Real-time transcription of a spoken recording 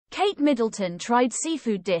Kate Middleton tried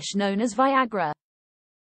seafood dish known as Viagra.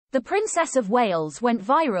 The Princess of Wales went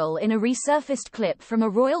viral in a resurfaced clip from a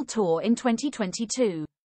royal tour in 2022.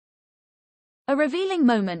 A revealing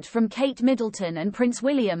moment from Kate Middleton and Prince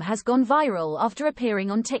William has gone viral after appearing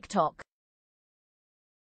on TikTok.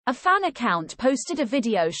 A fan account posted a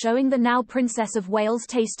video showing the now Princess of Wales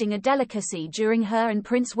tasting a delicacy during her and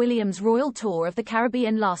Prince William's royal tour of the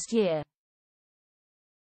Caribbean last year.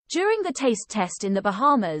 During the taste test in the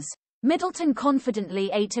Bahamas, Middleton confidently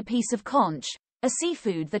ate a piece of conch, a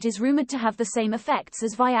seafood that is rumored to have the same effects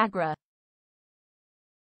as Viagra.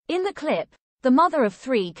 In the clip, the mother of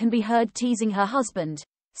three can be heard teasing her husband,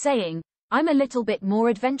 saying, "I'm a little bit more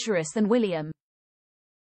adventurous than William."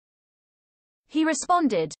 He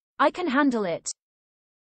responded, "I can handle it."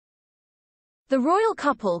 The royal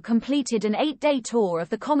couple completed an 8-day tour of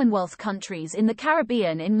the Commonwealth countries in the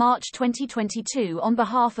Caribbean in March 2022 on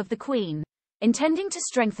behalf of the Queen, intending to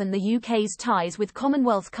strengthen the UK's ties with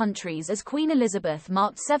Commonwealth countries as Queen Elizabeth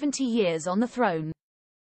marked 70 years on the throne.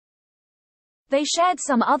 They shared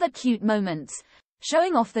some other cute moments,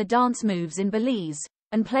 showing off their dance moves in Belize,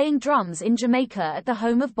 and playing drums in Jamaica at the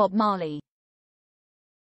home of Bob Marley.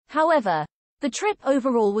 However, the trip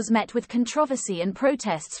overall was met with controversy and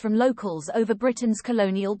protests from locals over Britain's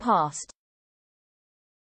colonial past.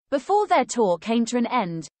 Before their tour came to an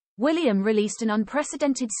end, William released an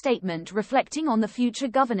unprecedented statement reflecting on the future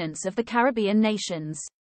governance of the Caribbean nations.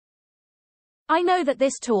 "I know that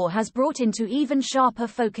this tour has brought into even sharper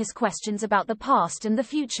focus questions about the past and the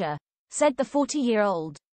future," said the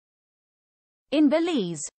 40-year-old. "In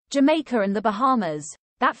Belize, Jamaica and the Bahamas,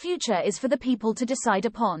 that future is for the people to decide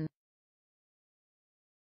upon.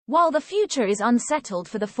 While the future is unsettled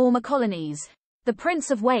for the former colonies, the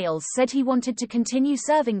Prince of Wales said he wanted to continue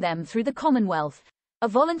serving them through the Commonwealth, a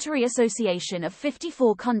voluntary association of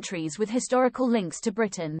 54 countries with historical links to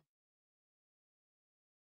Britain.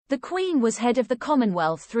 The Queen was head of the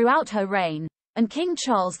Commonwealth throughout her reign, and King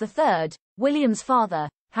Charles III, William's father,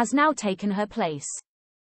 has now taken her place."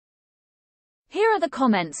 Here are the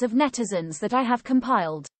comments of netizens that I have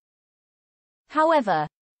compiled. However,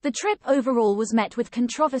 the trip overall was met with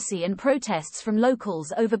controversy and protests from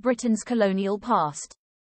locals over Britain's colonial past.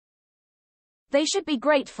 "They should be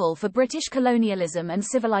grateful for British colonialism and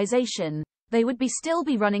civilization, they would still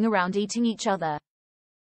be running around eating each other."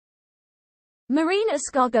 Marine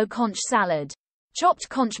escargot conch salad. Chopped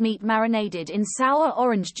conch meat marinated in sour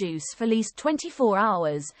orange juice for at least 24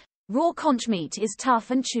 hours. Raw conch meat is tough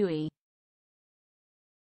and chewy.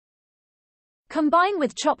 Combine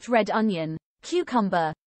with chopped red onion,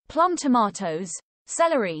 cucumber, plum tomatoes,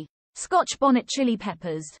 celery, Scotch bonnet chili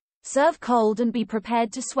peppers. Serve cold and be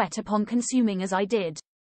prepared to sweat upon consuming as I did.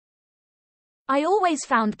 I always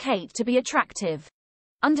found Kate to be attractive.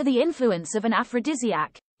 Under the influence of an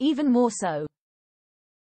aphrodisiac, even more so.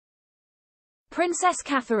 Princess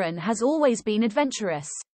Catherine has always been adventurous.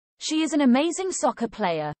 She is an amazing soccer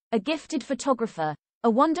player, a gifted photographer,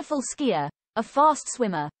 a wonderful skier, a fast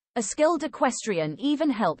swimmer, a skilled equestrian,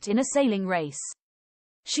 even helped in a sailing race.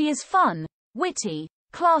 She is fun, witty,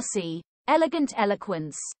 classy, elegant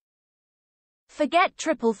eloquence. Forget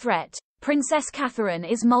triple threat, Princess Catherine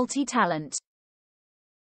is multi-talent.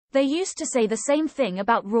 They used to say the same thing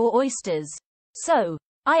about raw oysters. So,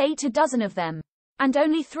 I ate a dozen of them. And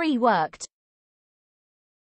only 3 worked.